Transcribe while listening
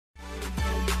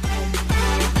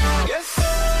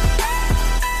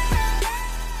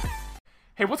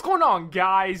Hey, what's going on,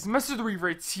 guys?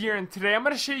 MrTheRevertz here, and today I'm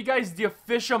going to show you guys the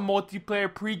official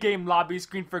multiplayer pre-game lobby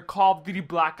screen for Call of Duty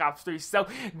Black Ops 3. So,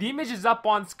 the image is up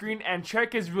on screen, and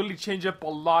Treyarch has really changed up a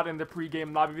lot in the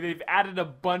pre-game lobby. They've added a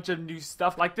bunch of new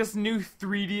stuff, like this new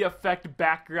 3D effect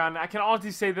background. I can honestly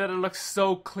say that it looks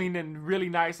so clean and really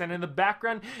nice, and in the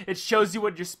background, it shows you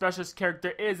what your specialist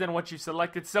character is and what you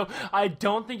selected. So, I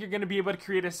don't think you're going to be able to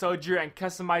create a soldier and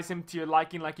customize him to your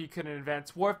liking like you could in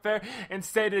Advanced Warfare.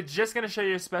 Instead, it's just going to show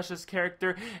you your specialist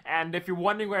character. And if you're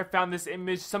wondering where I found this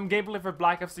image, some gameplay for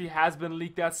Black Ops 3 has been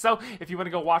leaked out, so if you want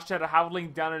to go watch that, I have a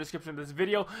link down in the description of this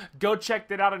video. Go check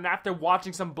that out. And after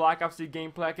watching some Black Ops 3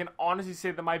 gameplay, I can honestly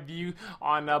say that my view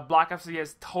on Black Ops 3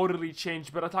 has totally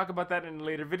changed, but I'll talk about that in a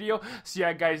later video. So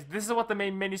yeah, guys, this is what the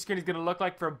main menu screen is going to look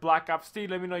like for Black Ops 3.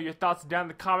 Let me know your thoughts down in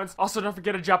the comments. Also, don't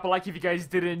forget to drop a like if you guys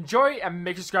did enjoy, and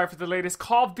make sure to subscribe for the latest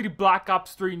Call of Duty Black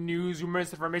Ops 3 news,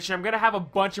 rumors, information. I'm going to have a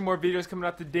bunch of more videos coming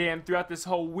out today and throughout this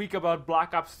whole week about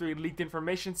Black Ops 3 leaked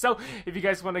information. So if you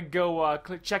guys want to go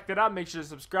check that out, make sure to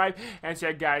subscribe. And so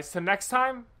yeah, guys, till next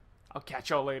time, I'll catch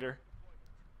y'all later.